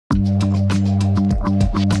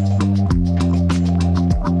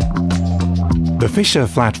Fischer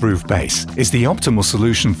flat roof base is the optimal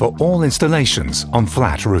solution for all installations on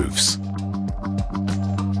flat roofs.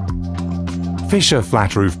 Fischer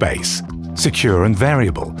flat roof base, secure and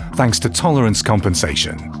variable thanks to tolerance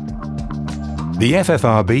compensation. The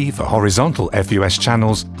FFRB for horizontal FUS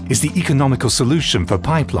channels is the economical solution for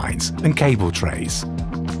pipelines and cable trays.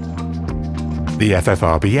 The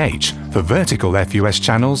FFRBH for vertical FUS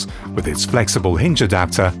channels with its flexible hinge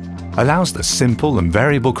adapter allows the simple and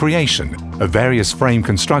variable creation of various frame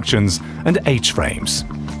constructions and H-frames.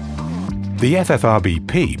 The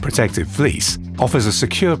FFRBP protective fleece offers a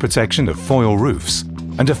secure protection of foil roofs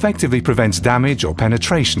and effectively prevents damage or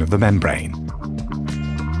penetration of the membrane.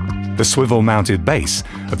 The swivel-mounted base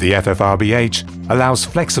of the FFRBH allows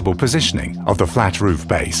flexible positioning of the flat roof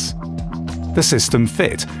base. The system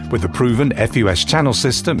fit with the proven FUS channel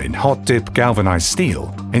system in hot-dip galvanized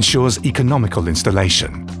steel ensures economical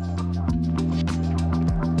installation.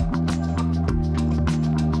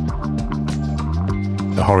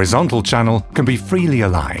 The horizontal channel can be freely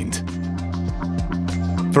aligned.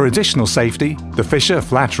 For additional safety, the Fischer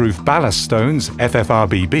flat roof ballast stones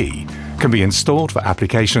FFRBB can be installed for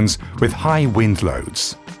applications with high wind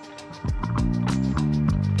loads.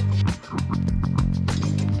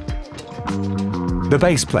 The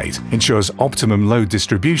base plate ensures optimum load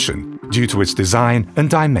distribution due to its design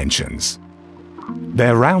and dimensions.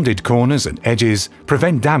 Their rounded corners and edges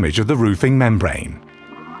prevent damage of the roofing membrane.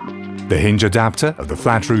 The hinge adapter of the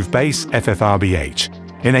flat roof base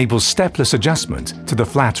FFRBH enables stepless adjustment to the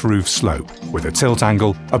flat roof slope with a tilt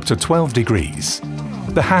angle up to 12 degrees.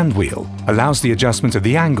 The hand wheel allows the adjustment of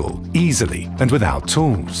the angle easily and without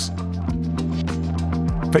tools.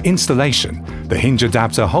 For installation, the hinge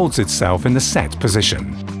adapter holds itself in the set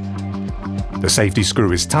position. The safety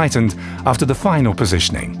screw is tightened after the final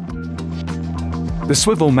positioning. The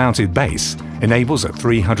swivel-mounted base enables a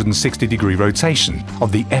 360-degree rotation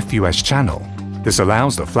of the FUS channel. This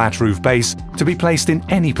allows the flat roof base to be placed in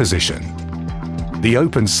any position. The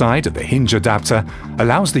open side of the hinge adapter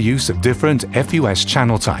allows the use of different FUS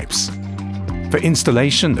channel types. For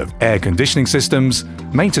installation of air conditioning systems,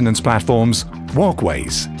 maintenance platforms,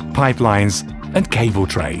 walkways, pipelines, and cable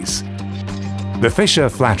trays. The Fischer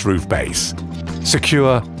flat roof base,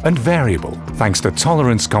 secure and variable thanks to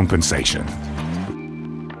tolerance compensation.